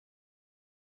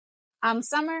I'm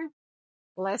Summer.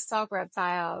 Let's talk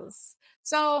reptiles.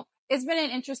 So it's been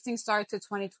an interesting start to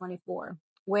 2024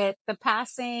 with the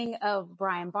passing of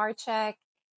Brian Barczyk.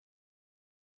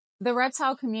 The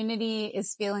reptile community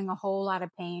is feeling a whole lot of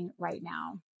pain right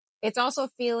now. It's also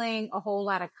feeling a whole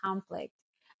lot of conflict.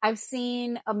 I've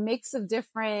seen a mix of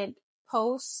different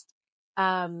posts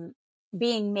um,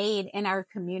 being made in our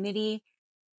community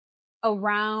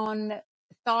around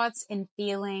thoughts and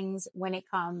feelings when it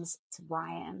comes to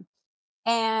Brian.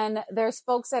 And there's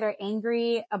folks that are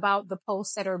angry about the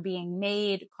posts that are being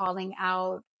made, calling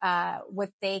out what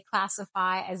they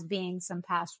classify as being some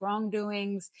past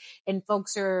wrongdoings. And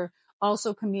folks are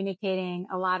also communicating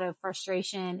a lot of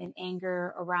frustration and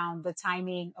anger around the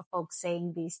timing of folks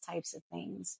saying these types of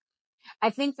things. I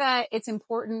think that it's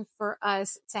important for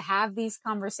us to have these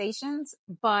conversations,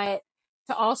 but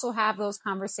to also have those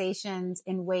conversations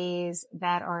in ways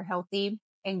that are healthy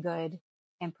and good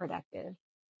and productive.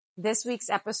 This week's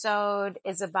episode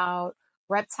is about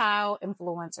reptile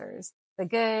influencers, the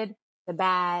good, the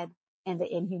bad, and the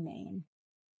inhumane.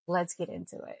 Let's get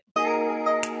into it.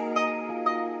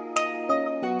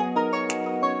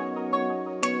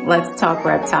 Let's talk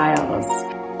reptiles.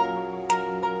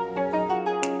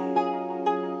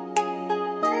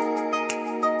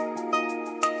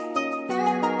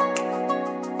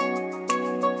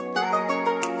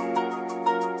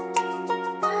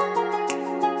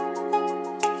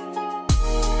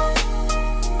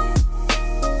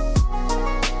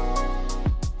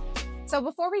 So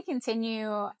before we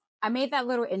continue, I made that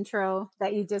little intro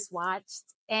that you just watched,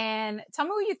 and tell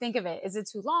me what you think of it. Is it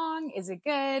too long? Is it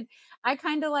good? I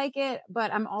kind of like it,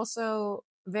 but I'm also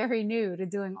very new to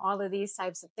doing all of these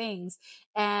types of things.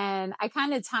 And I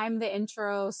kind of timed the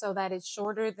intro so that it's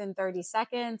shorter than 30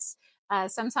 seconds.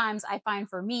 Sometimes I find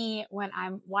for me, when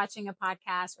I'm watching a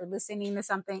podcast or listening to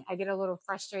something, I get a little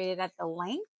frustrated at the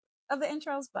length of the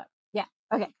intros, but yeah.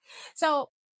 Okay. So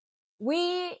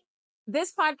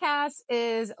this podcast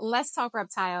is Let's Talk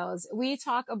Reptiles. We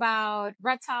talk about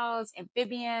reptiles,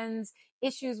 amphibians,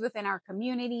 issues within our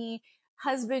community,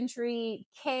 husbandry,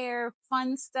 care,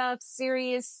 fun stuff,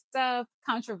 serious stuff,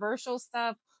 controversial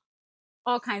stuff,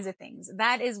 all kinds of things.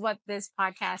 That is what this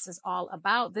podcast is all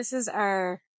about. This is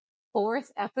our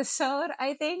fourth episode,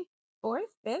 I think.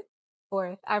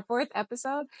 Our fourth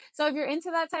episode. So if you're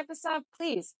into that type of stuff,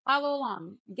 please follow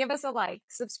along, give us a like,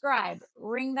 subscribe,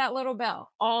 ring that little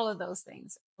bell, all of those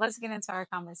things. Let's get into our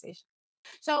conversation.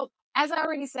 So as I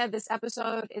already said, this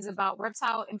episode is about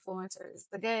reptile influencers,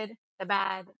 the good, the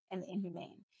bad, and the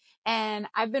inhumane. And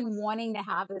I've been wanting to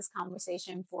have this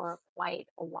conversation for quite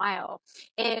a while.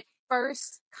 It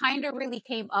first kind of really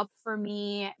came up for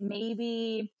me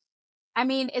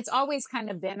it's always kind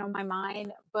of been on my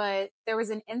mind, but there was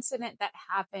an incident that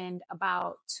happened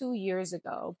about 2 years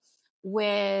ago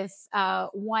with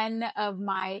one of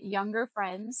my younger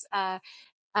friends. At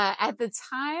the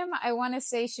time, I want to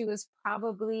say she was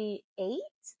probably 8.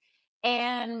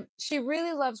 And she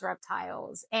really loves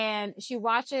reptiles, and she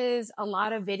watches a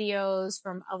lot of videos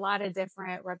from a lot of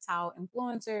different reptile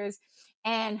influencers.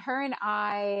 And her and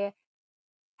I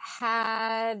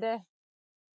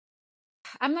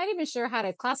I'm not even sure how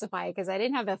to classify it because I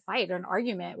didn't have a fight or an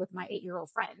argument with my 8-year-old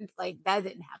friend. Like, that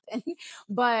didn't happen.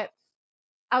 But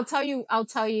I'll tell you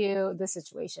the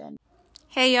situation.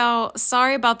 Hey y'all,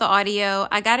 sorry about the audio.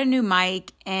 I got a new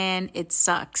mic and it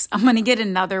sucks. I'm going to get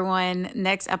another one.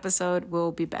 Next episode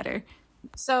will be better.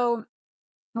 So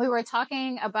we were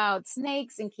talking about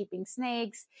snakes and keeping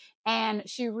snakes, and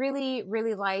she really,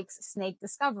 really likes snake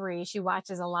discovery. She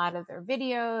watches a lot of their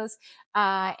videos,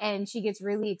 and she gets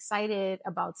really excited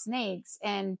about snakes.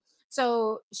 And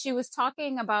so she was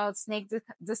talking about snake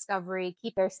discovery,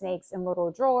 keep their snakes in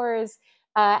little drawers,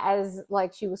 as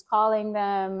like she was calling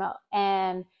them.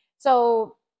 And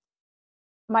so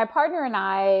my partner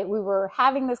and we were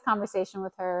having this conversation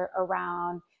with her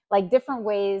around like different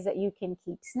ways that you can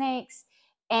keep snakes.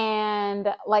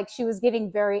 And like she was getting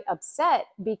very upset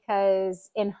because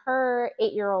in her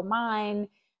 8-year-old mind,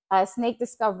 snake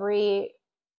discovery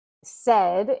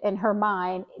said in her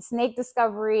mind, snake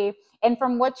discovery, and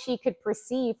from what she could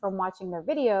perceive from watching their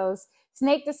videos,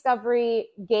 snake discovery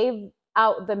gave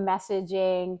out the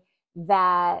messaging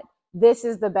that this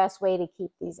is the best way to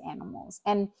keep these animals.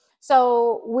 And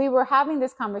so we were having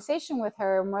this conversation with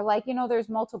her, and we're like, there's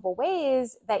multiple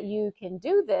ways that you can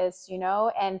do this,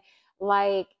 and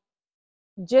like,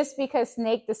 just because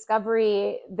snake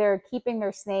discovery, they're keeping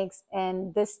their snakes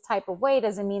in this type of way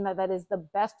doesn't mean that that is the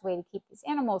best way to keep these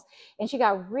animals. And she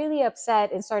got really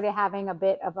upset and started having a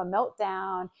bit of a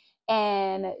meltdown.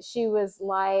 And she was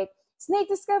like, snake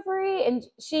discovery. And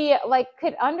she like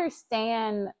could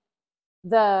understand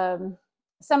the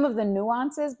some of the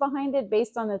nuances behind it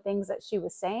based on the things that she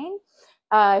was saying.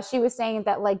 She was saying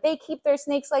that like they keep their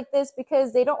snakes like this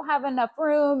because they don't have enough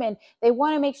room and they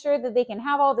want to make sure that they can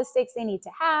have all the snakes they need to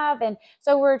have. And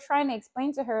so we're trying to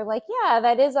explain to her like, yeah,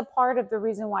 that is a part of the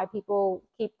reason why people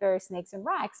keep their snakes in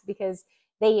racks, because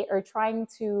they are trying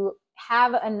to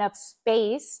have enough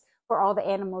space for all the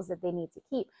animals that they need to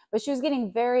keep. But she was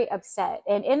getting very upset.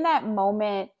 And in that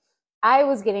moment, I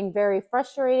was getting very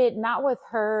frustrated, not with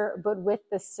her, but with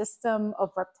the system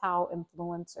of reptile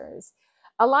influencers.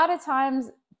 A lot of times,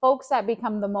 folks that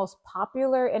become the most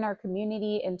popular in our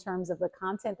community in terms of the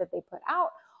content that they put out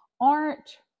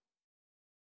aren't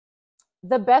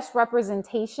the best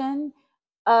representation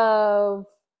of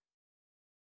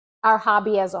our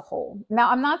hobby as a whole. Now,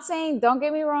 I'm not saying, don't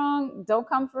get me wrong, don't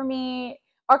come for me,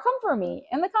 or come for me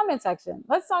in the comment section.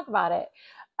 Let's talk about it.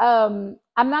 I'm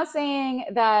not saying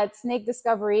that snake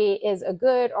discovery is a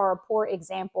good or a poor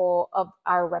example of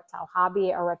our reptile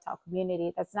hobby, our reptile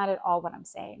community. That's not at all what I'm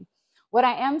saying. What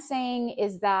I am saying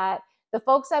is that the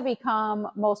folks that become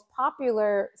most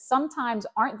popular sometimes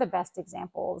aren't the best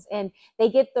examples, and they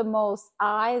get the most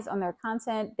eyes on their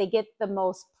content. They get the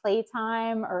most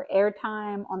playtime or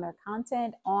airtime on their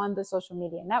content on the social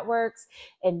media networks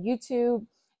and YouTube.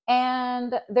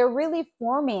 And they're really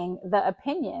forming the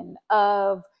opinion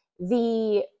of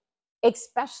the,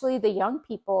 especially the young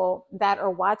people that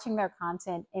are watching their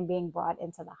content and being brought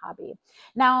into the hobby.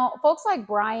 Now, folks like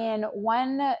Brian,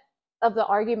 one of the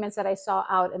arguments that I saw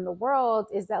out in the world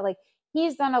is that like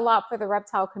he's done a lot for the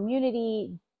reptile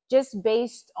community just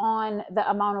based on the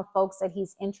amount of folks that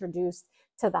he's introduced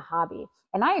to the hobby.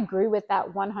 And I agree with that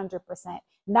 100%.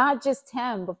 Not just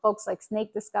him, but folks like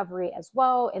Snake Discovery as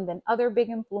well, and then other big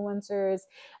influencers.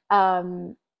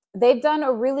 They've done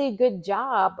a really good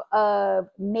job of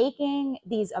making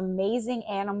these amazing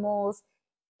animals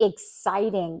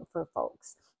exciting for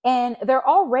folks. And they're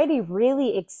already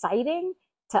really exciting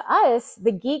to us,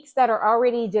 the geeks that are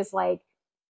already just like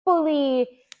fully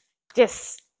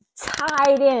just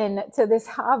tied in to this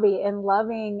hobby and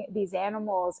loving these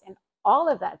animals and all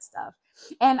of that stuff.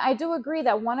 And I do agree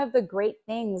that one of the great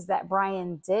things that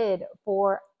Brian did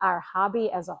for our hobby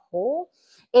as a whole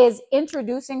is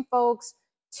introducing folks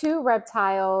to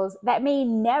reptiles that may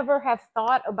never have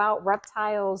thought about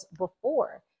reptiles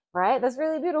before, right? That's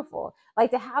really beautiful.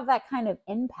 Like to have that kind of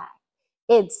impact.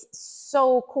 It's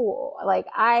so cool. Like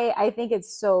I think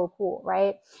it's so cool,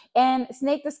 right? And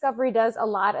Snake Discovery does a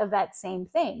lot of that same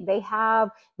thing. They have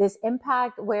this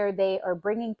impact where they are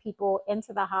bringing people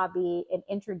into the hobby and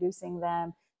introducing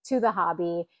them to the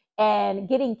hobby and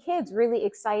getting kids really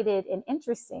excited and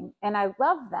interesting. And I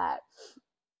love that.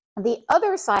 The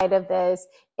other side of this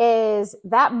is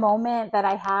that moment that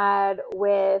I had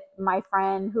with my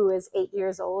friend who is 8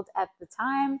 years old at the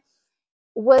time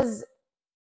was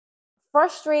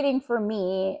frustrating for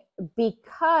me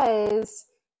because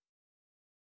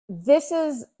this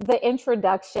is the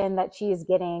introduction that she is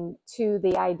getting to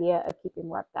the idea of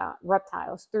keeping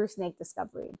reptiles through Snake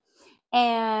Discovery.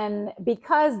 And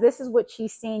because this is what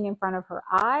she's seeing in front of her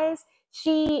eyes,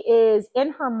 she is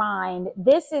in her mind,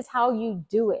 this is how you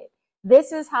do it.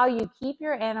 This is how you keep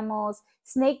your animals.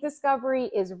 Snake Discovery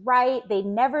is right. They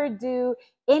never do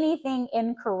anything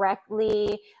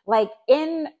incorrectly. Like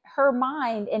in her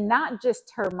mind, and not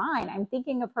just her mind, I'm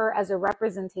thinking of her as a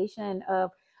representation of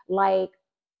like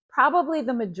probably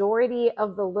the majority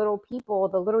of the little people,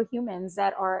 the little humans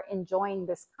that are enjoying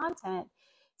this content,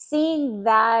 seeing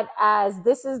that as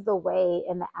this is the way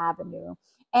and the avenue.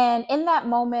 And in that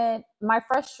moment, my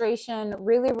frustration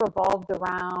really revolved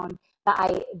around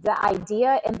the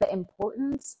idea and the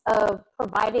importance of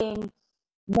providing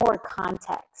more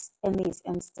context in these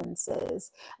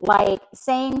instances. Like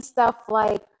saying stuff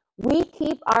like, we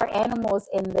keep our animals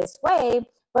in this way,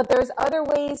 but there's other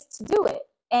ways to do it.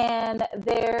 And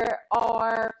there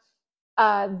are,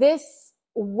 this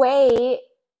way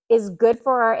is good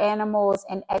for our animals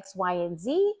in X, Y, and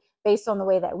Z based on the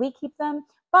way that we keep them.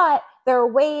 But there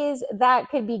are ways that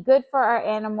could be good for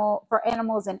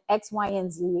animals in X, Y,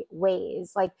 and Z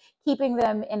ways, like keeping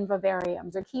them in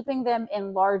vivariums or keeping them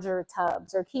in larger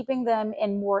tubs or keeping them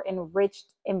in more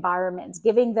enriched environments,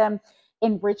 giving them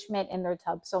enrichment in their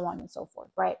tub, so on and so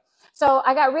forth, right? So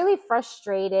I got really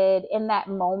frustrated in that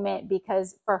moment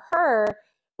because for her,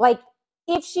 like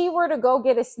if she were to go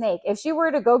get a snake,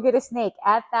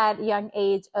 at that young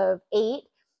age of 8,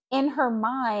 in her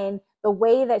mind, the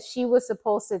way that she was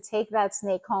supposed to take that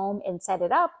snake home and set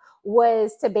it up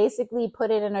was to basically put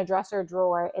it in a dresser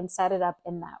drawer and set it up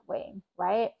in that way,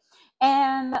 right?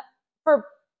 And for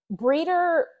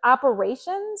breeder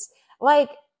operations, like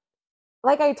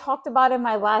like I talked about in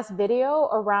my last video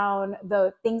around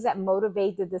the things that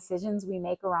motivate the decisions we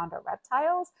make around our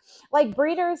reptiles, like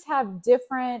breeders have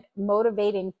different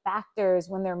motivating factors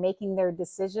when they're making their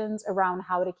decisions around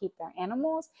how to keep their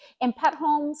animals. In pet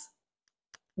homes,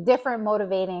 different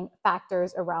motivating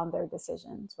factors around their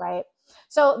decisions, right?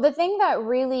 So the thing that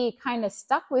really kind of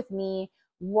stuck with me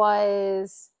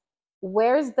was,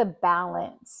 where's the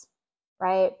balance,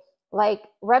 right? Like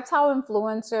reptile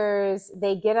influencers,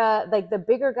 they get like the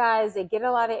bigger guys, they get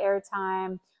a lot of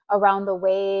airtime around the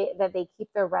way that they keep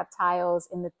their reptiles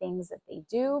and the things that they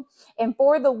do. And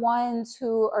for the ones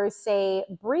who are, say,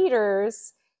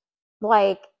 breeders,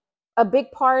 like a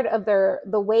big part of the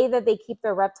way that they keep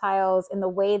their reptiles and the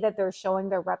way that they're showing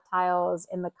their reptiles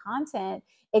in the content,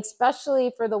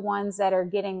 especially for the ones that are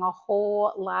getting a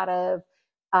whole lot of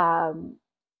um,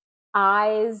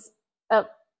 eyes of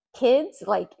kids,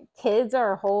 like kids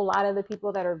are a whole lot of the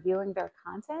people that are viewing their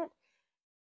content.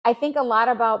 I think a lot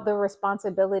about the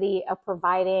responsibility of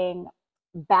providing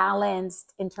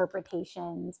balanced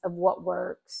interpretations of what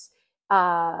works,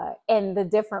 and the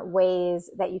different ways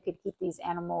that you could keep these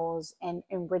animals and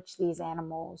enrich these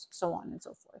animals, so on and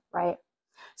so forth, right?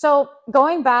 So,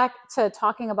 going back to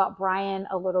talking about Brian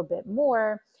a little bit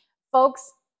more,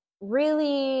 folks,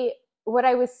 really what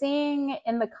I was seeing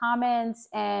in the comments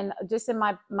and just in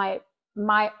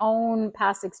my own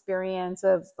past experience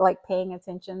of like paying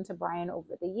attention to Brian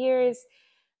over the years,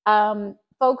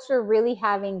 folks were really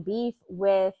having beef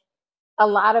with a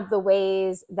lot of the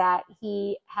ways that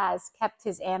he has kept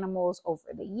his animals over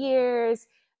the years,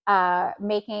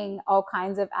 making all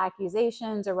kinds of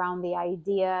accusations around the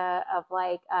idea of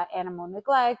like animal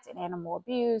neglect and animal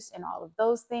abuse and all of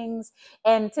those things.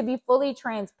 And to be fully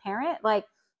transparent, like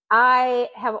I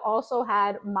have also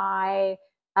had my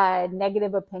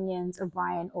negative opinions of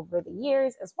Brian over the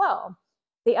years as well.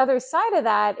 The other side of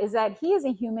that is that he is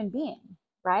a human being,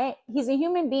 right? He's a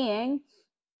human being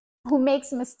who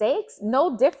makes mistakes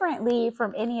no differently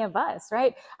from any of us,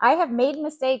 right? I have made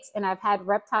mistakes and I've had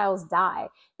reptiles die.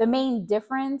 The main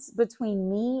difference between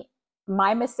me,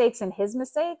 my mistakes, and his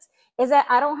mistakes is that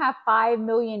I don't have 5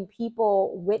 million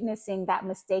people witnessing that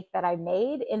mistake that I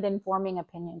made and then forming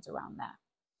opinions around that.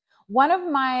 One of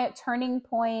my turning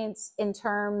points in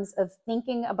terms of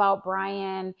thinking about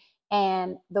Brian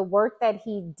and the work that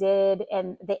he did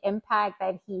and the impact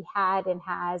that he had and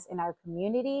has in our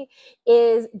community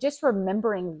is just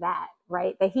remembering that,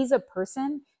 right? That he's a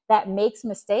person that makes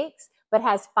mistakes, but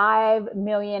has 5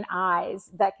 million eyes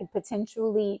that could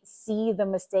potentially see the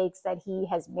mistakes that he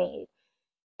has made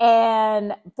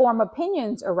and form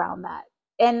opinions around that.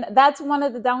 And that's one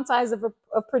of the downsides of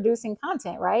producing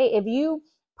content, right? If you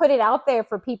put it out there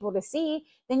for people to see,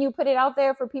 then you put it out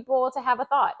there for people to have a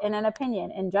thought and an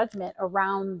opinion and judgment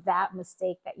around that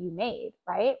mistake that you made,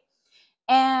 right?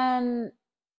 And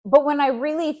but when I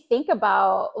really think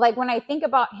about, like when I think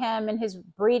about him and his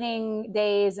breeding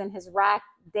days and his rack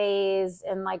days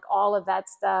and like all of that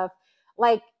stuff,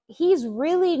 like he's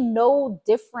really no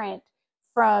different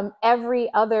from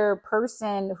every other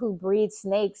person who breeds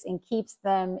snakes and keeps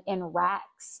them in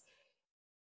racks.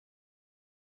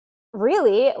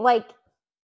 Really, like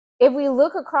if we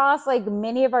look across like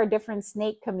many of our different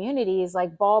snake communities,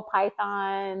 like ball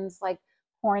pythons, like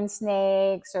horn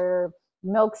snakes or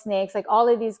milk snakes, like all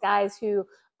of these guys who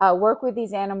work with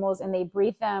these animals and they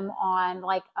breed them on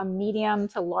like a medium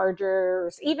to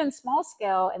larger, even small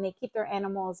scale, and they keep their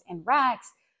animals in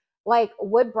racks. Like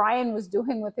what Brian was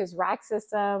doing with his rack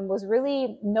system was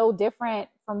really no different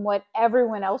from what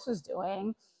everyone else was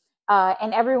doing,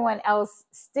 and everyone else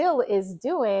still is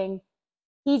doing.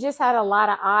 He just had a lot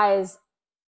of eyes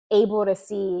able to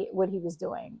see what he was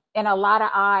doing and a lot of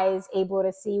eyes able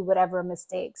to see whatever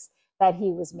mistakes that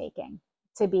he was making,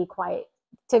 to be quite,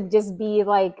 to just be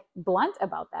like blunt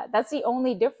about that. That's the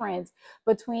only difference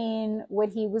between what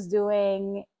he was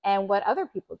doing and what other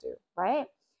people do, right?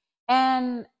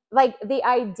 And like the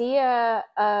idea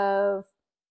of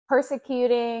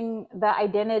persecuting the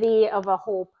identity of a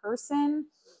whole person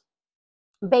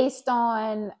based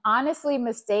on honestly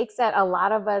mistakes that a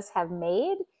lot of us have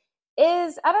made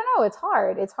is, I don't know, it's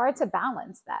hard to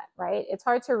balance that, right? It's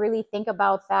hard to really think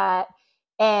about that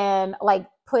and like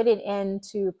put it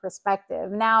into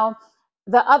perspective. Now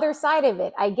the other side of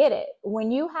it, I get it.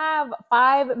 When you have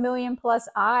 5 million plus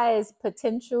eyes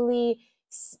potentially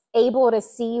able to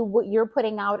see what you're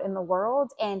putting out in the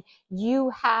world, and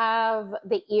you have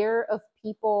the ear of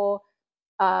people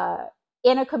uh,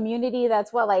 in a community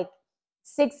that's what, like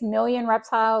 6 million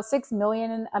reptiles, 6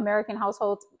 million American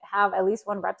households have at least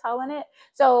one reptile in it.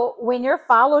 So when your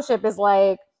followership is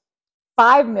like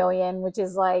 5 million, which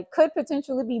is like could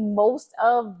potentially be most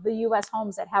of the US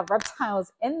homes that have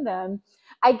reptiles in them.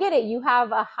 I get it. You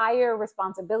have a higher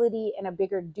responsibility and a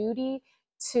bigger duty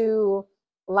to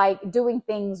like doing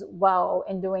things well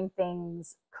and doing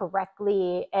things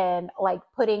correctly and like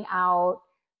putting out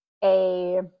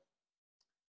a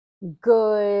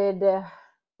good,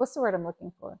 what's the word I'm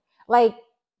looking for? Like,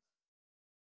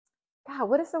 God,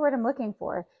 what is the word I'm looking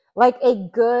for? Like a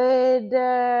good,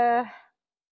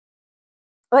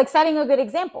 like setting a good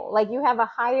example. Like you have a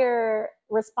higher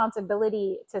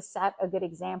responsibility to set a good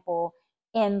example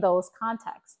in those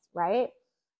contexts, right?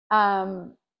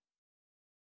 Um,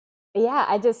 yeah,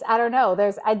 I don't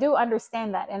know. I do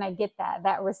understand that, and I get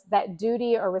that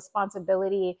duty or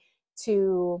responsibility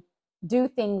to do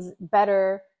things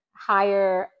better,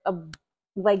 higher,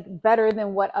 like better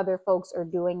than what other folks are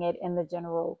doing it in the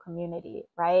general community,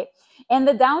 right? And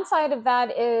the downside of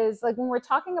that is like when we're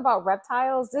talking about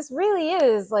reptiles, this really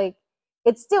is like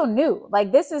it's still new.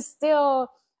 Like this is still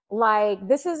like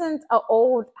this isn't an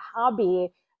old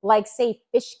hobby like say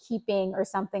fish keeping or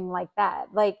something like that.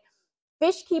 Like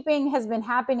fish keeping has been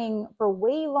happening for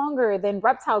way longer than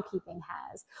reptile keeping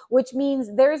has, which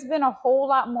means there's been a whole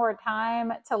lot more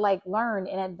time to like learn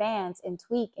and advance and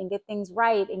tweak and get things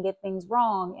right and get things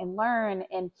wrong and learn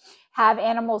and have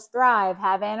animals thrive,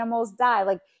 have animals die.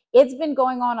 Like it's been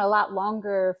going on a lot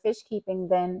longer fish keeping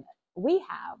than we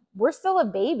have. We're still a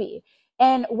baby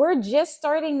and we're just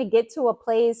starting to get to a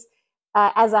place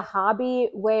as a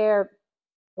hobby where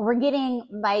we're getting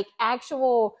like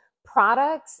actual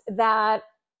products that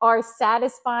are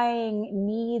satisfying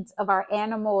needs of our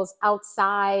animals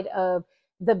outside of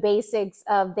the basics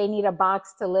of they need a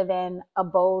box to live in, a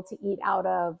bowl to eat out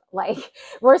of. Like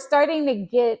we're starting to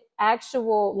get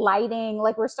actual lighting,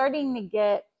 like we're starting to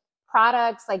get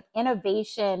products, like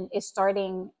innovation is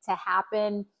starting to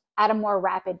happen at a more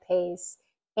rapid pace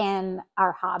in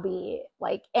our hobby.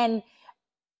 Like, and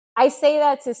I say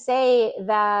that to say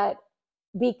that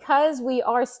because we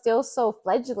are still so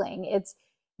fledgling,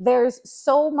 there's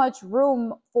so much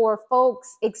room for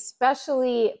folks,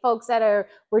 especially folks that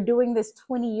were doing this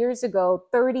 20 years ago,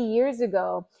 30 years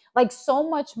ago, like so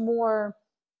much more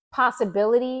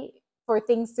possibility for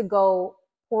things to go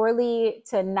poorly,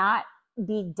 to not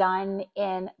be done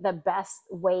in the best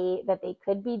way that they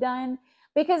could be done.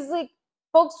 Because like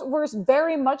folks were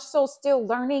very much so still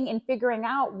learning and figuring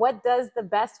out what does the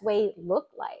best way look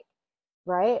like,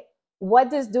 right?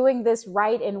 What does doing this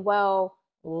right and well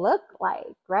look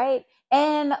like, right?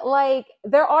 And like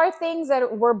there are things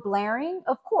that were blaring,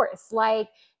 of course, like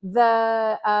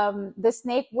the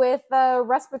snake with the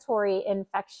respiratory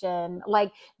infection,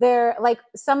 like there like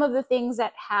some of the things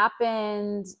that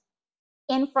happened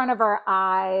in front of our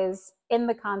eyes in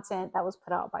the content that was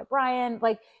put out by Brian.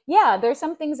 Like, yeah, there's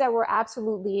some things that were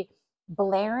absolutely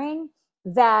blaring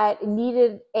that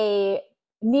needed a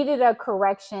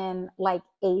correction like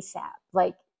ASAP,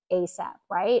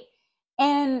 right?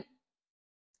 And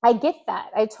I get that.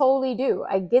 I totally do.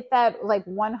 I get that like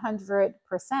 100%.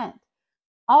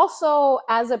 Also,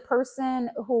 as a person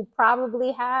who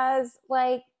probably has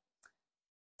like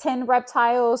 10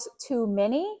 reptiles too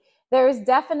many, there's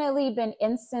definitely been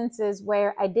instances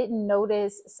where I didn't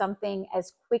notice something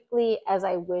as quickly as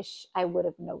I wish I would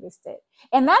have noticed it.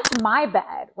 And that's my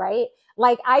bad, right?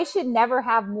 Like I should never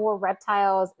have more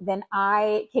reptiles than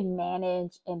I can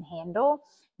manage and handle.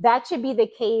 That should be the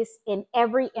case in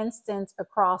every instance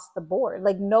across the board.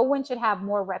 Like no one should have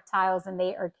more reptiles than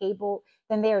they are capable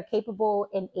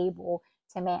and able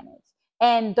to manage.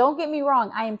 And don't get me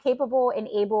wrong, I am capable and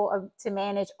to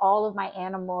manage all of my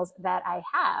animals that I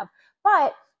have.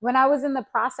 But when I was in the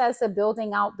process of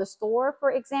building out the store,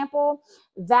 for example,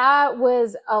 and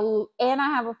I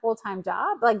have a full-time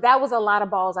job, like that was a lot of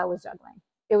balls I was juggling.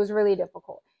 It was really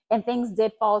difficult. And things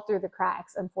did fall through the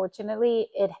cracks. Unfortunately,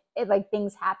 it like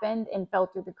things happened and fell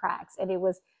through the cracks. And it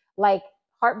was like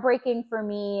heartbreaking for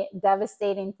me,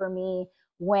 devastating for me,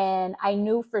 when I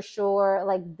knew for sure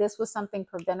like this was something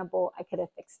preventable, I could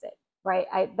have fixed it, right?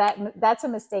 That's a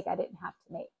mistake I didn't have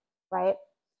to make, right?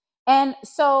 And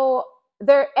so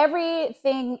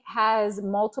everything has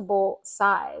multiple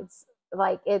sides.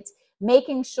 Like it's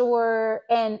making sure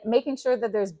that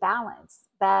there's balance,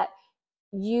 that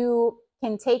you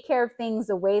can take care of things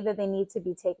the way that they need to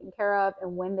be taken care of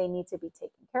and when they need to be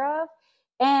taken care of.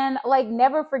 And like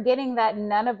never forgetting that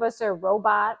none of us are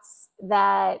robots,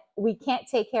 that we can't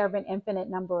take care of an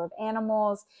infinite number of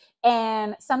animals.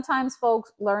 And sometimes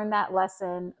folks learn that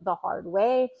lesson the hard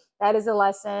way. That is a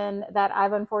lesson that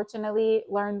I've unfortunately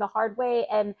learned the hard way.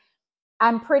 And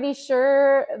I'm pretty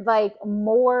sure like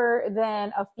more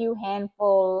than a few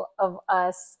handful of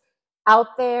us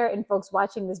out there and folks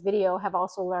watching this video have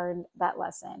also learned that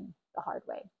lesson the hard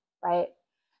way, right?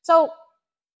 So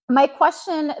my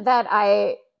question that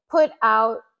I put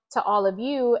out to all of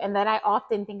you and that I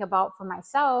often think about for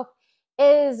myself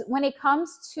is when it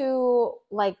comes to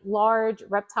like large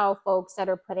reptile folks that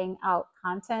are putting out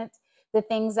content, the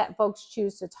things that folks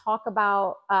choose to talk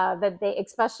about, that they,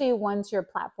 especially once your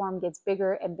platform gets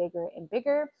bigger and bigger and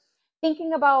bigger,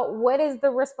 thinking about what is the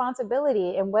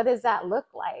responsibility and what does that look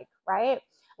like,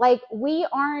 Like we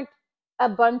aren't a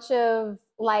bunch of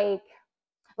like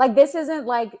this isn't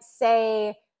like,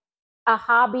 say, a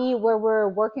hobby where we're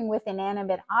working with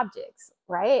inanimate objects,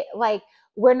 right? Like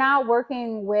we're not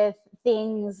working with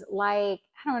things like,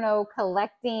 I don't know,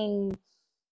 collecting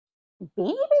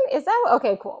Beanie Babies? Is that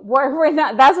okay? Cool. We're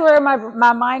not. That's where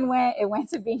my mind went. It went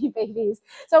to Beanie Babies.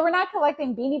 So we're not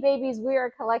collecting Beanie Babies. We are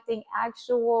collecting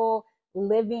actual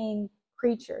living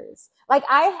creatures. Like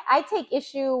I take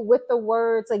issue with the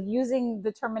words, like using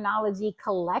the terminology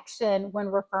collection when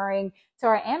referring to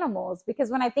our animals, because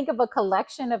when I think of a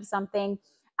collection of something,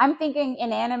 I'm thinking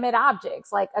inanimate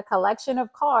objects, like a collection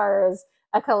of cars,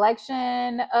 a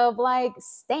collection of like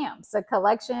stamps, a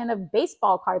collection of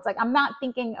baseball cards. Like I'm not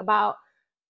thinking about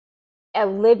a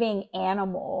living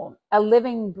animal, a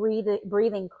living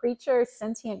breathing creature,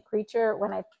 sentient creature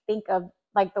when I think of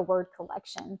like the word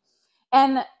collection.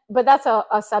 And but that's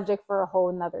a subject for a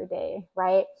whole nother day,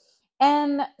 right?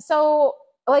 And so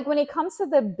like when it comes to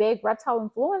the big reptile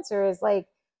influencers, like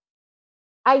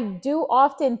I do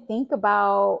often think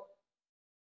about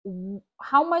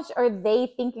how much are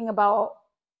they thinking about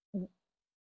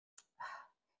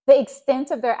the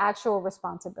extent of their actual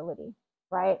responsibility,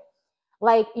 right?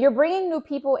 Like you're bringing new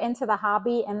people into the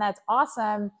hobby and that's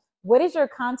awesome. What is your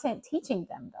content teaching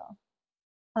them though?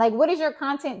 Like what is your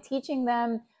content teaching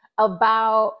them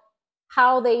about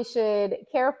how they should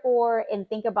care for and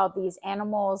think about these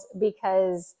animals,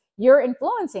 because you're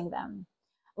influencing them?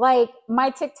 Like my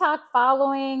TikTok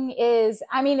following is,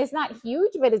 I mean, it's not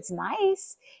huge, but it's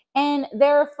nice. And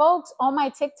there are folks on my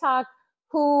TikTok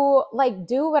who like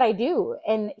do what I do,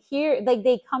 and here like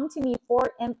they come to me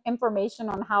for information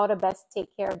on how to best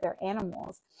take care of their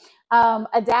animals.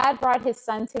 A dad brought his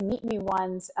son to meet me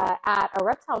once at a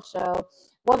reptile show.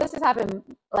 Well, this has happened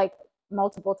like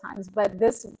multiple times, but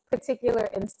this particular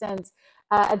instance,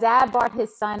 a dad brought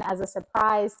his son as a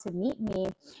surprise to meet me,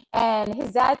 and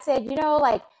his dad said, you know,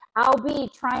 like he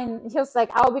was like,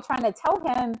 I'll be trying to tell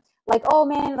him like, oh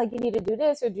man, like you need to do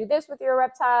this or do this with your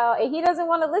reptile. And he doesn't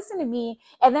want to listen to me.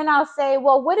 And then I'll say,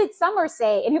 well, what did Summer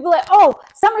say? And he'll be like, oh,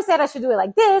 Summer said I should do it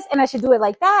like this and I should do it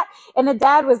like that. And the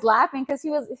dad was laughing because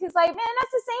he's like, man,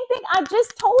 that's the same thing I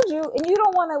just told you. And you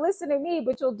don't want to listen to me,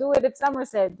 but you'll do it if Summer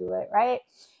said do it, right?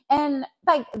 And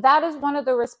like that is one of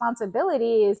the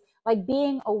responsibilities, like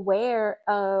being aware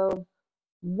of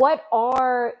what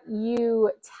are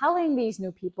you telling these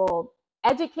new people,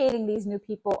 educating these new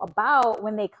people about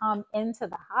when they come into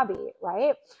the hobby,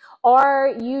 right? Are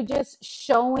you just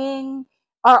showing,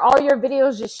 are all your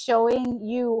videos just showing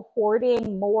you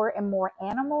hoarding more and more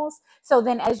animals? So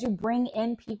then as you bring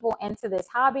in people into this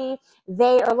hobby,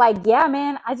 they are like, yeah,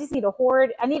 man, I just need to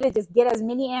hoard. I need to just get as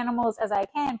many animals as I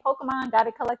can. Pokemon, got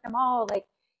to collect them all. Like,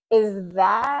 is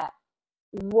that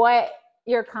what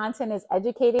your content is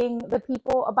educating the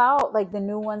people about, like the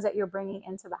new ones that you're bringing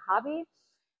into the hobby?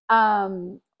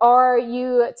 Are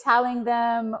you telling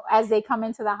them as they come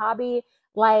into the hobby,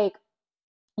 like,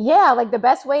 yeah, like the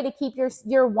best way to keep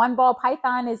your one ball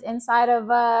python is inside of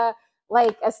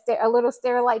like a little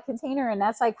sterilite container, and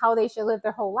that's like how they should live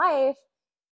their whole life?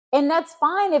 And that's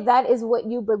fine if that is what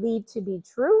you believe to be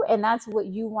true and that's what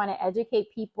you want to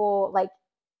educate people like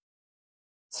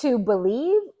to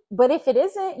believe. But if it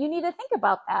isn't, you need to think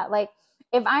about that. Like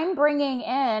if I'm bringing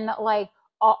in like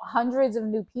hundreds of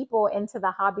new people into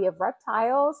the hobby of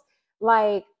reptiles,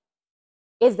 like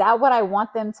is that what I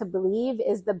want them to believe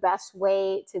is the best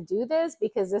way to do this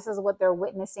because this is what they're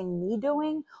witnessing me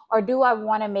doing? Or do I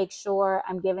want to make sure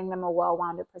I'm giving them a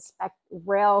well-rounded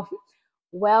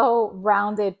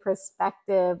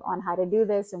perspective on how to do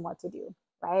this and what to do,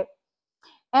 right?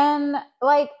 And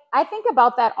like, I think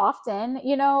about that often,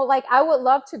 you know, like I would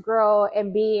love to grow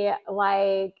and be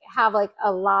like, have like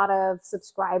a lot of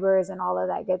subscribers and all of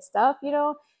that good stuff, you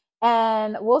know,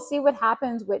 and we'll see what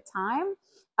happens with time.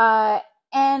 Uh,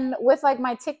 and with like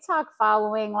my TikTok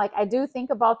following, like I do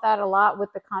think about that a lot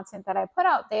with the content that I put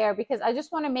out there because I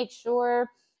just want to make sure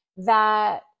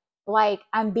that like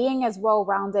I'm being as well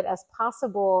rounded as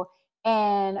possible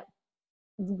and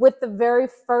with the very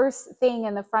first thing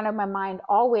in the front of my mind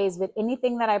always with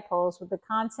anything that I post, with the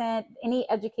content, any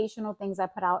educational things I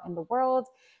put out in the world,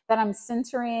 that I'm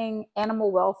centering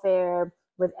animal welfare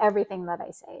with everything that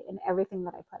I say and everything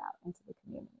that I put out into the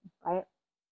community, right?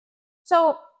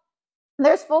 So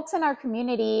there's folks in our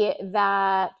community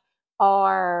that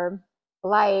are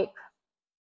like,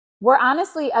 we're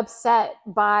honestly upset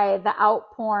by the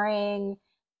outpouring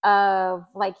of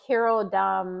like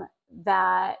herodom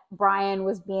that Brian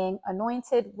was being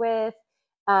anointed with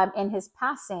in his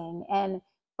passing, and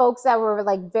folks that were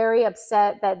like very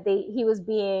upset that he was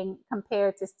being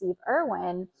compared to Steve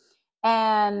Irwin.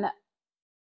 And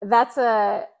that's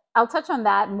a I'll touch on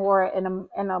that more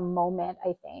in a moment,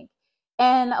 I think.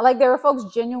 And like there were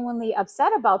folks genuinely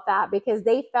upset about that because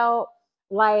they felt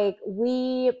like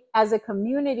we as a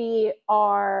community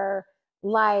are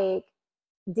like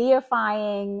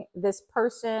deifying this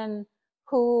person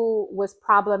who was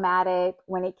problematic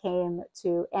when it came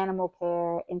to animal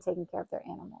care and taking care of their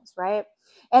animals, right?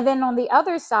 And then on the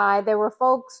other side, there were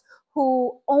folks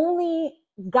who only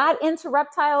got into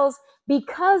reptiles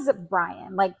because of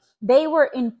Brian. Like they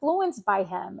were influenced by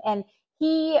him, and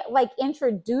he like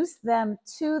introduced them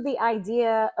to the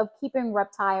idea of keeping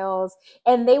reptiles,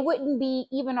 and they wouldn't be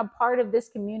even a part of this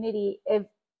community if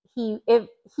he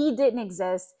didn't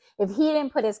exist, if he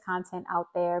didn't put his content out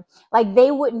there. Like they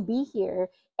wouldn't be here,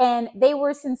 and they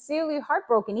were sincerely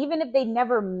heartbroken, even if they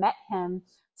never met him,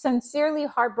 sincerely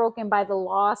heartbroken by the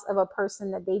loss of a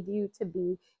person that they viewed to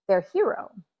be their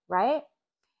hero, right?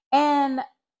 And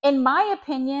in my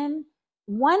opinion,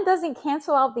 one doesn't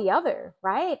cancel out the other,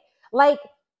 right? Like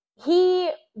he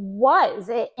was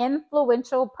an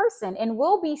influential person and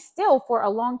will be still for a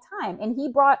long time. And he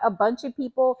brought a bunch of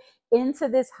people into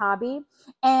this hobby.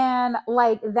 And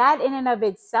like that in and of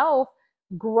itself,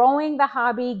 growing the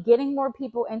hobby, getting more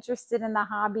people interested in the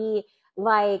hobby,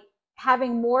 like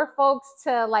having more folks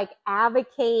to like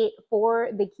advocate for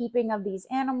the keeping of these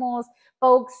animals,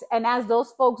 folks, and as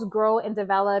those folks grow and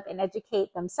develop and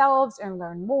educate themselves and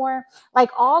learn more,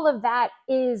 like all of that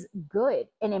is good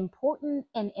and important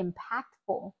and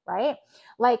impactful, right?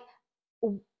 Like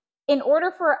in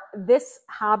order for this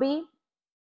hobby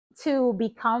to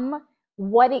become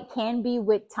what it can be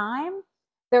with time,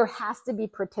 there has to be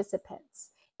participants.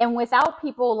 And without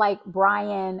people like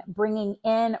Brian bringing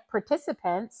in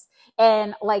participants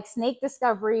and like Snake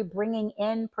Discovery bringing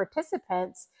in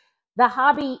participants, the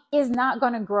hobby is not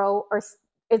going to grow, or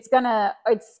it's going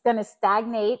to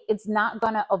stagnate. It's not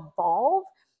going to evolve.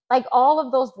 Like all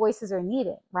of those voices are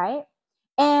needed, right?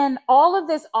 And all of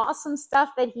this awesome stuff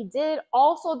that he did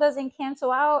also doesn't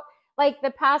cancel out like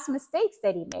the past mistakes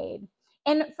that he made.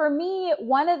 And for me,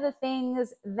 one of the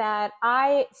things that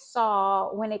I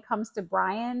saw when it comes to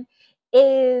Brian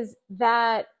is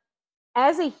that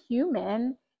as a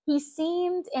human, he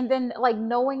seemed, and then like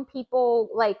knowing people,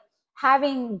 like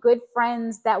having good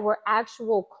friends that were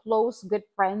actual close, good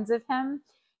friends of him,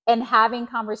 and having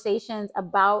conversations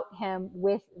about him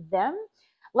with them,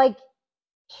 like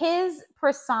his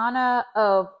persona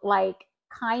of like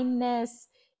kindness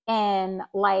and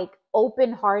like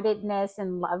open-heartedness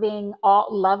and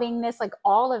lovingness, like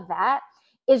all of that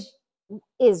is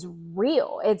is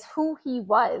real. It's who he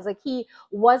was. Like he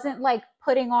wasn't like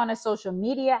putting on a social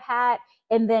media hat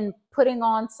and then putting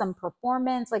on some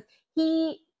performance. Like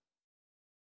he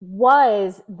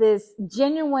was this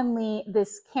genuinely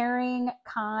this caring,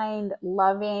 kind,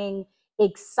 loving,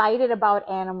 excited about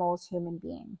animals human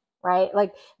being, right?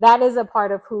 Like that is a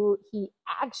part of who he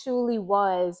actually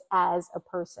was as a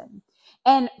person.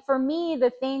 And for me,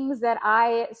 the things that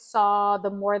I saw, the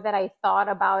more that I thought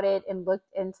about it and looked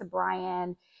into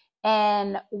Brian,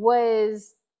 and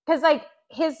was because like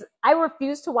I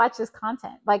refuse to watch his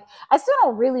content. Like I still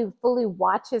don't really fully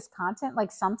watch his content.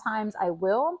 Like sometimes I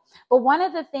will, but one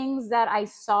of the things that I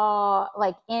saw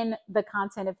like in the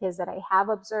content of his that I have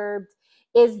observed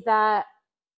is that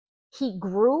he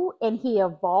grew and he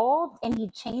evolved and he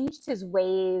changed his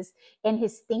ways and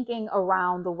his thinking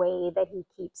around the way that he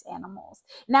keeps animals.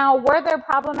 Now, were there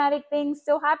problematic things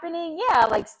still happening? Yeah,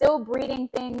 like still breeding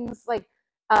things like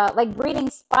breeding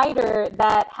spider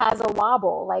that has a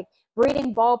wobble, like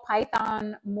breeding ball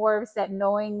python morphs that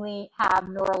knowingly have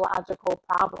neurological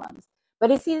problems.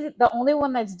 But is he the only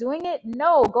one that's doing it?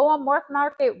 No. Go on Morph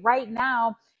Market right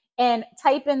now and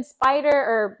type in spider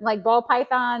or like ball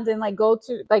pythons and like go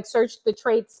to like search the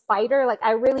trait spider. Like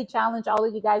I really challenge all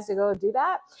of you guys to go do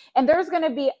that. And there's going to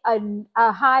be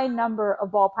a high number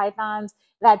of ball pythons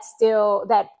that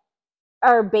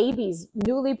are babies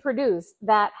newly produced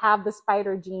that have the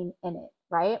spider gene in it,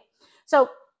 right? So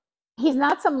he's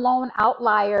not some lone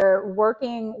outlier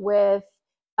working with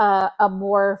a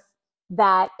morph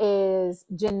that is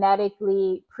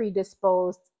genetically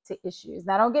predisposed to issues.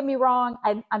 Now, don't get me wrong,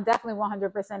 I'm definitely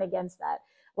 100% against that.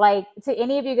 Like, to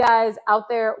any of you guys out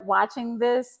there watching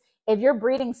this, if you're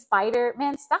breeding spider,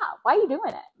 man, stop. Why are you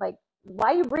doing it? Like,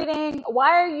 why are you breeding? Why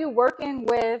are you working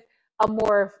with a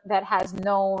morph that has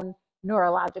known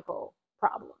neurological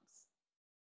problems?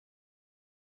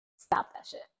 Stop that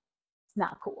shit. It's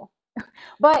not cool.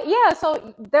 But yeah,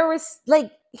 so there was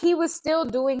like, he was still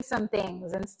doing some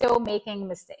things and still making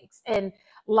mistakes. And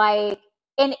like,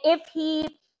 and if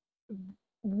he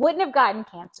wouldn't have gotten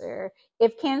cancer,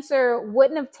 if cancer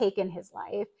wouldn't have taken his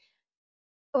life,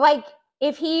 like,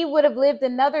 if he would have lived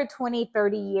another 20,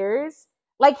 30 years,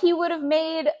 like, he would have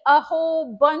made a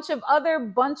whole bunch of other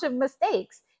bunch of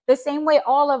mistakes, the same way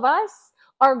all of us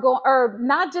are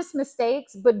not just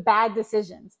mistakes but bad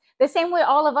decisions, the same way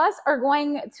all of us are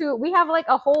going to, we have like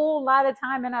a whole lot of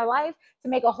time in our life to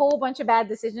make a whole bunch of bad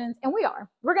decisions, and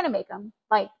we're going to make them.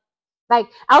 Like,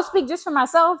 I'll speak just for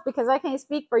myself because I can't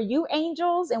speak for you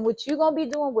angels and what you're going to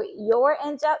be doing with your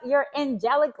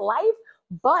angelic life,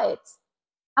 but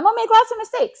I'm gonna make lots of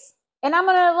mistakes, and I'm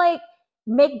gonna like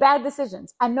make bad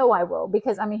decisions. I know I will,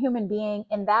 because I'm a human being,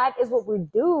 and that is what we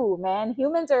do, man.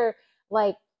 Humans are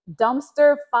like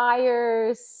dumpster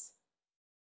fires.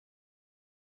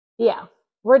 Yeah,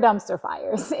 we're dumpster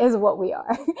fires is what we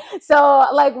are. So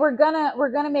like, we're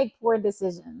gonna make poor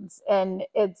decisions, and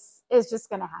it's just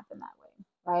gonna happen that way,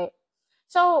 right?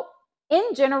 So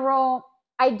in general,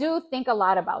 I do think a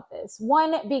lot about this.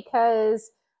 One, because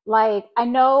like, I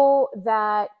know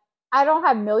that I don't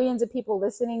have millions of people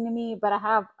listening to me, but I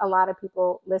have a lot of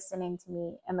people listening to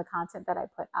me and the content that I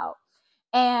put out.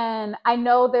 And I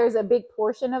know there's a big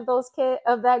portion of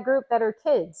of that group that are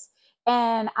kids.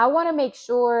 And I want to make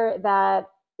sure that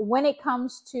when it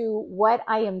comes to what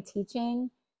I am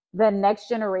teaching the next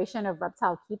generation of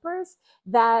reptile keepers,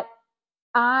 that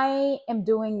I am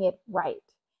doing it right.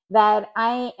 That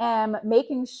I am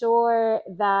making sure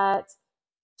that,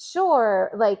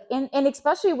 sure, like, and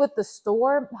especially with the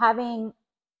store having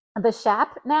the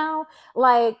SHAP now,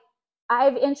 like,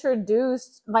 I've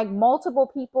introduced like multiple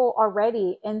people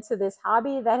already into this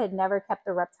hobby that had never kept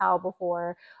a reptile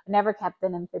before, never kept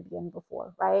an amphibian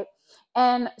before, right?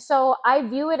 And so I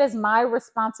view it as my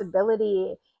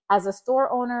responsibility as a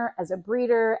store owner, as a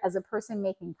breeder, as a person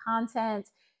making content,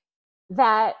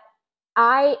 that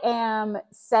I am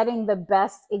setting the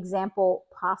best example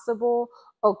possible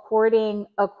according,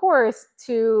 of course,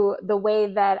 to the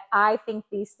way that I think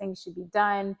these things should be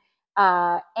done,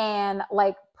 and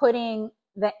like putting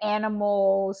the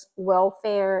animals'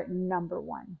 welfare number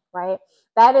one, right?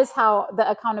 That is how the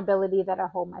accountability that I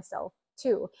hold myself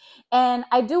to. And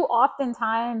I do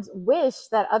oftentimes wish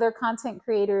that other content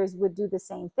creators would do the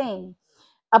same thing.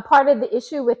 A part of the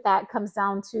issue with that comes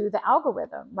down to the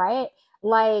algorithm, right?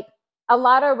 Like, a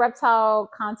lot of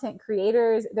reptile content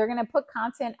creators, they're going to put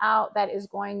content out that is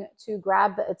going to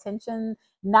grab the attention,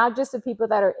 not just of people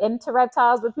that are into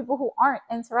reptiles, but people who aren't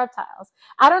into reptiles.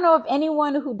 I don't know if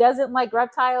anyone who doesn't like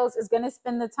reptiles is going to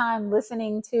spend the time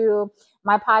listening to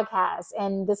my podcast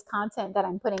and this content that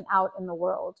I'm putting out in the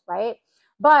world, right?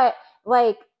 But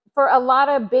like, for a lot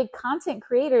of big content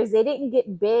creators, they didn't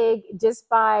get big just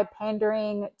by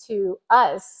pandering to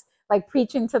us, like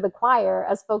preaching to the choir,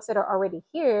 as folks that are already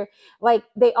here. Like,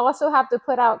 they also have to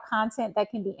put out content that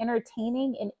can be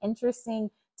entertaining and interesting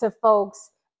to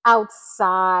folks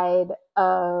outside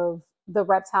of the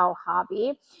reptile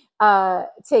hobby,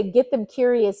 to get them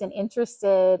curious and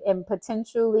interested and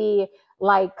potentially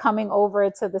like coming over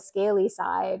to the scaly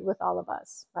side with all of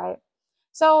us, right?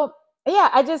 So yeah,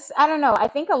 I don't know. I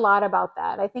think a lot about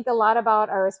that. I think a lot about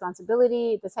our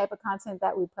responsibility, the type of content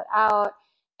that we put out.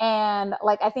 And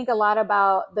like, I think a lot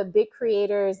about the big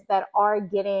creators that are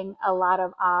getting a lot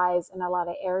of eyes and a lot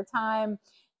of airtime.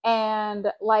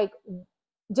 And like,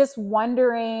 just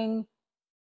wondering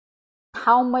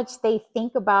how much they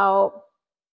think about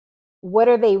what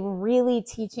are they really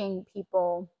teaching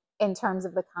people in terms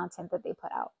of the content that they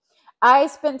put out. I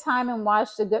spent time and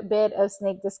watched a good bit of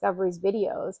Snake Discovery's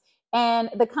videos, and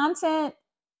the content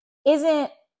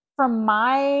isn't, from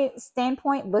my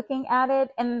standpoint looking at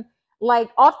it, and like,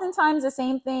 oftentimes the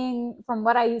same thing from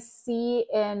what I see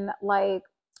and like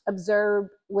observe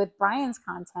with Brian's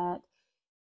content,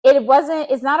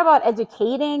 it's not about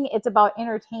educating, it's about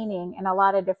entertaining in a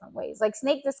lot of different ways. Like,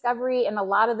 Snake Discovery and a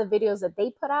lot of the videos that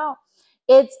they put out,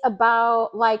 it's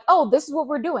about like, oh, this is what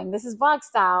we're doing, this is vlog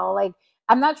style. Like,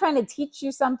 I'm not trying to teach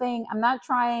you something, I'm not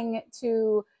trying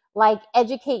to like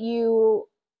educate you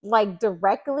like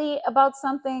directly about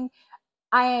something.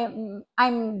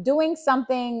 I'm doing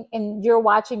something and you're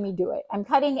watching me do it. I'm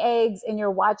cutting eggs and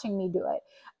you're watching me do it.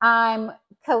 I'm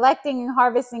collecting and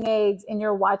harvesting eggs and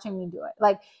you're watching me do it.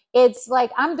 Like, it's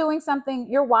like I'm doing something,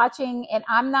 you're watching, and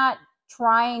I'm not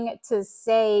trying to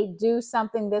say do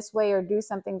something this way or do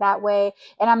something that way,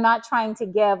 and I'm not trying to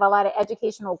give a lot of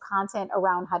educational content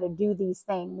around how to do these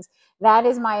things. That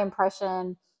is my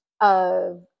impression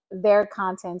of their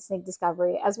content, Snake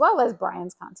Discovery, as well as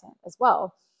Brian's content as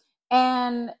well.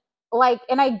 And like,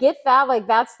 and I get that, like,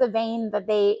 that's the vein that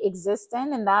they exist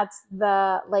in, and that's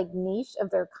the like niche of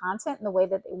their content and the way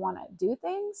that they want to do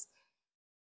things.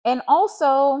 And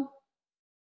also,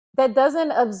 that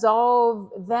doesn't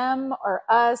absolve them or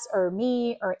us or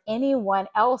me or anyone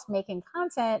else making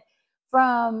content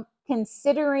from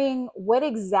considering what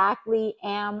exactly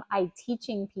am I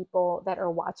teaching people that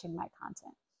are watching my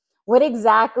content? What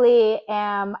exactly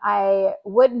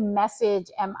what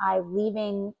message am I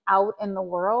leaving out in the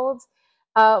world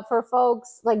for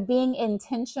folks? Like, being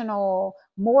intentional,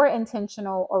 more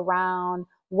intentional around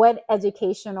what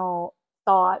educational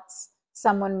thoughts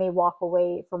someone may walk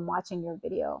away from watching your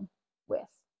video with.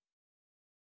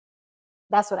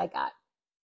 That's what I got.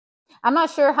 I'm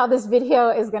not sure how this video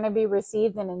is going to be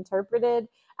received and interpreted.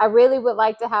 I really would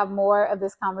like to have more of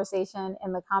this conversation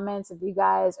in the comments. If you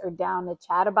guys are down to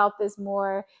chat about this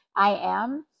more, I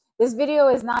am. This video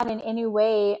is not in any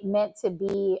way meant to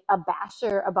be a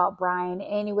basher about Brian in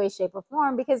any way, shape, or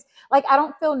form, because like, I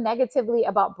don't feel negatively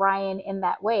about Brian in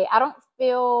that way. I don't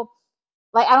feel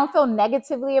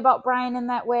negatively about Brian in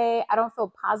that way. I don't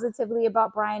feel positively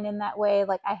about Brian in that way.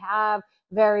 Like, I have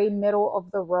very middle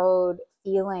of the road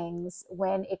feelings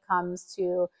when it comes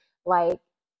to like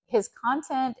his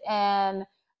content, and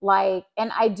I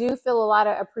do feel a lot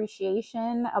of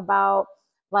appreciation about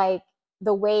like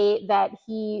the way that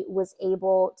he was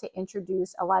able to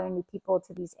introduce a lot of new people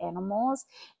to these animals.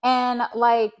 And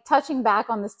like, touching back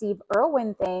on the Steve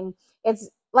Irwin thing,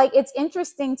 it's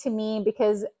interesting to me,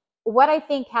 because what I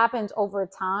think happens over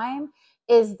time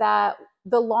is that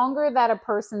the longer that a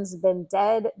person's been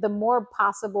dead, the more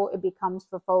possible it becomes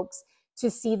for folks to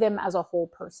see them as a whole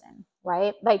person,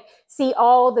 right? Like, see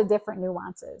all the different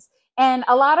nuances. And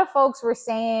a lot of folks were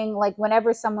saying, like,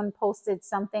 whenever someone posted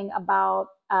something about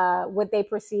what they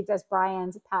perceived as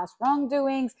Brian's past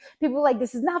wrongdoings, people were like,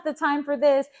 this is not the time for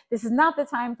this. This is not the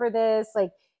time for this.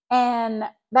 Like, and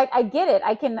like, I get it.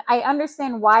 I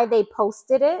understand why they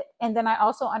posted it. And then I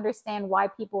also understand why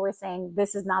people were saying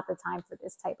this is not the time for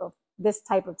this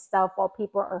type of stuff while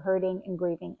people are hurting and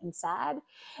grieving and sad.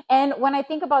 And when I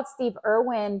think about Steve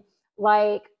Irwin,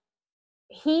 like,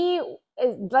 he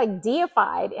is like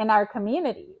deified in our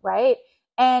community, right?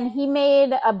 And he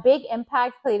made a big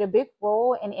impact, played a big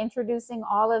role in introducing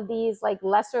all of these like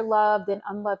lesser loved and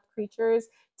unloved creatures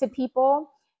to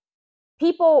people.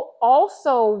 People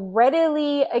also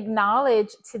readily acknowledge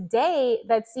today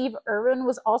that Steve Irwin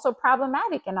was also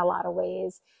problematic in a lot of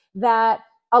ways. That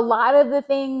a lot of the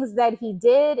things that he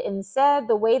did and said,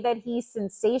 the way that he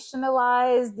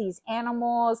sensationalized these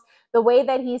animals, the way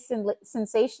that he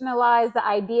sensationalized the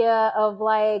idea of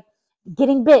like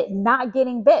getting bit, not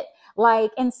getting bit,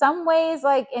 like in some ways,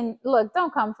 like, and look,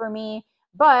 don't come for me,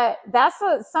 but that's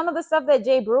some of the stuff that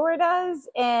Jay Brewer does.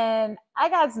 And I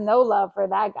got no love for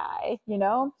that guy, you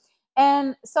know?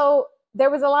 And so there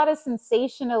was a lot of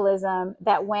sensationalism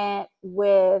that went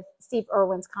with Steve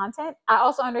Irwin's content. I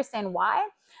also understand why,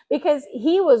 because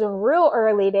he was real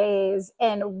early days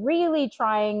and really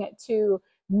trying to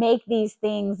make these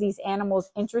things, these animals,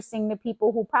 interesting to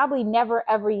people who probably never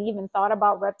ever even thought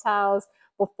about reptiles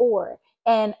before.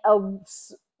 And a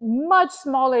much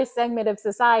smaller segment of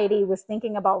society was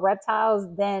thinking about reptiles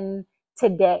than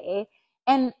today.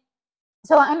 And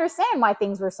so I understand why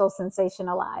things were so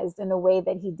sensationalized in the way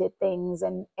that he did things,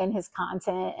 and his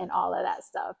content and all of that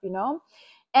stuff, you know?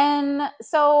 And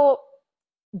so,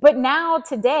 but now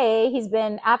today,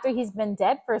 after he's been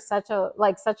dead for such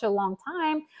a long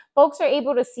time, folks are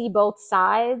able to see both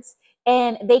sides,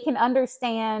 and they can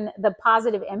understand the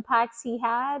positive impacts he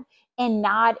had and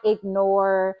not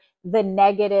ignore the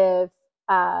negative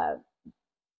uh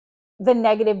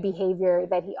behavior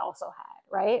that he also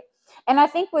had, right? And I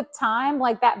think with time,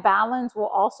 like, that balance will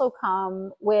also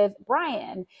come with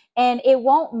Brian, and it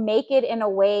won't make it in a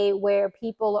way where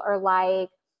people are like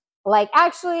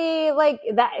actually, like,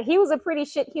 that he was a pretty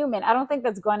shit human. I don't think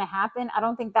that's going to happen. I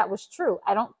don't think that was true.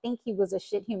 I don't think he was a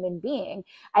shit human being.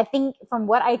 I think, from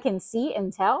what I can see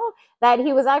and tell, that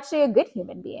he was actually a good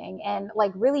human being, and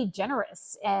like really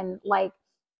generous, and like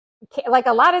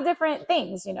a lot of different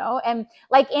things, you know? And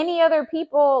like any other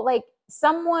people, like,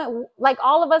 someone, like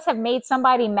all of us have made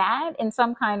somebody mad in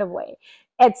some kind of way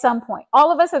at some point.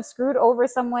 All of us have screwed over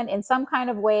someone in some kind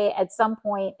of way at some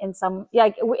point, in some,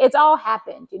 like, it's all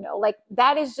happened, you know, like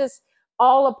that is just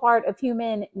all a part of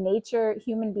human nature,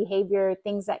 human behavior,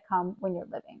 things that come when you're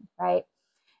living, right?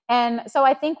 And so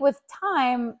I think with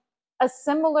time, a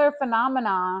similar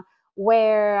phenomena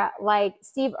where like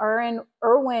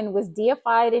Irwin was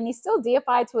deified, and he's still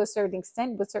deified to a certain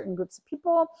extent with certain groups of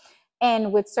people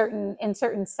and with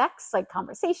certain sects, like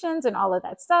conversations and all of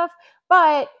that stuff.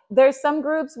 But there's some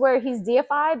groups where he's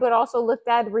deified, but also looked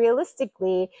at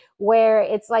realistically, where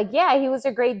it's like, yeah, he was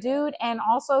a great dude, and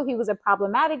also he was a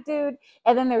problematic dude.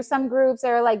 And then there's some groups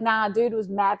that are like, nah, dude was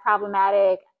mad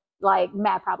problematic, like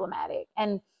mad problematic.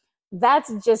 And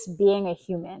that's just being a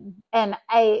human. And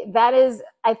that is,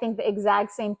 I think, the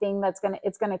exact same thing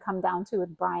it's gonna come down to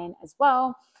with Brian as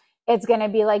well. It's gonna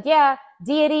be like, yeah,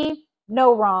 deity,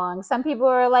 no wrong. Some people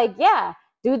are like, yeah,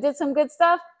 dude did some good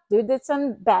stuff, dude did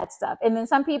some bad stuff. And then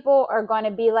some people are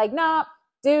gonna be like, nah,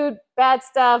 dude, bad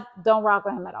stuff, don't rock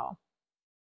with him at all.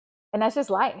 And that's just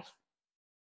life.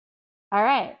 All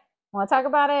right. Want to talk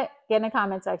about it? Get in the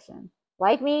comment section.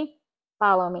 Like me,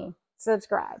 follow me,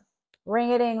 subscribe,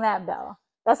 ring a ding that bell.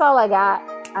 That's all I got.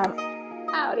 I'm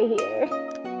out of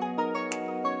here.